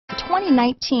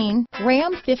2019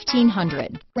 Ram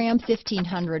 1500. Ram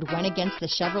 1500 went against the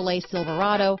Chevrolet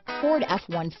Silverado, Ford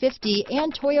F-150,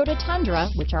 and Toyota Tundra,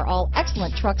 which are all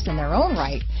excellent trucks in their own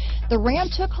right. The Ram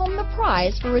took home the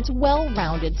prize for its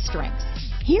well-rounded strengths.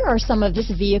 Here are some of this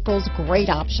vehicle's great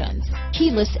options: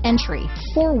 keyless entry,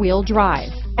 four-wheel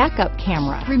drive, backup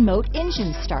camera, remote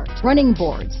engine start, running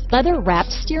boards,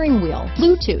 leather-wrapped steering wheel,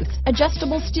 Bluetooth,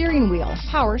 adjustable steering wheel,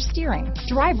 power steering,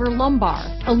 driver lumbar,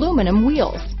 aluminum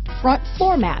wheels, front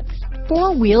floor mats,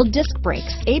 four-wheel disc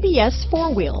brakes, ABS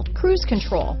four-wheel, cruise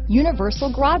control,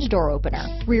 universal garage door opener,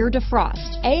 rear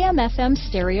defrost, AM/FM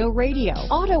stereo radio,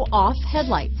 auto-off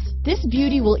headlights. This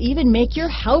beauty will even make your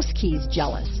house keys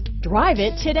jealous. Drive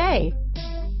it today.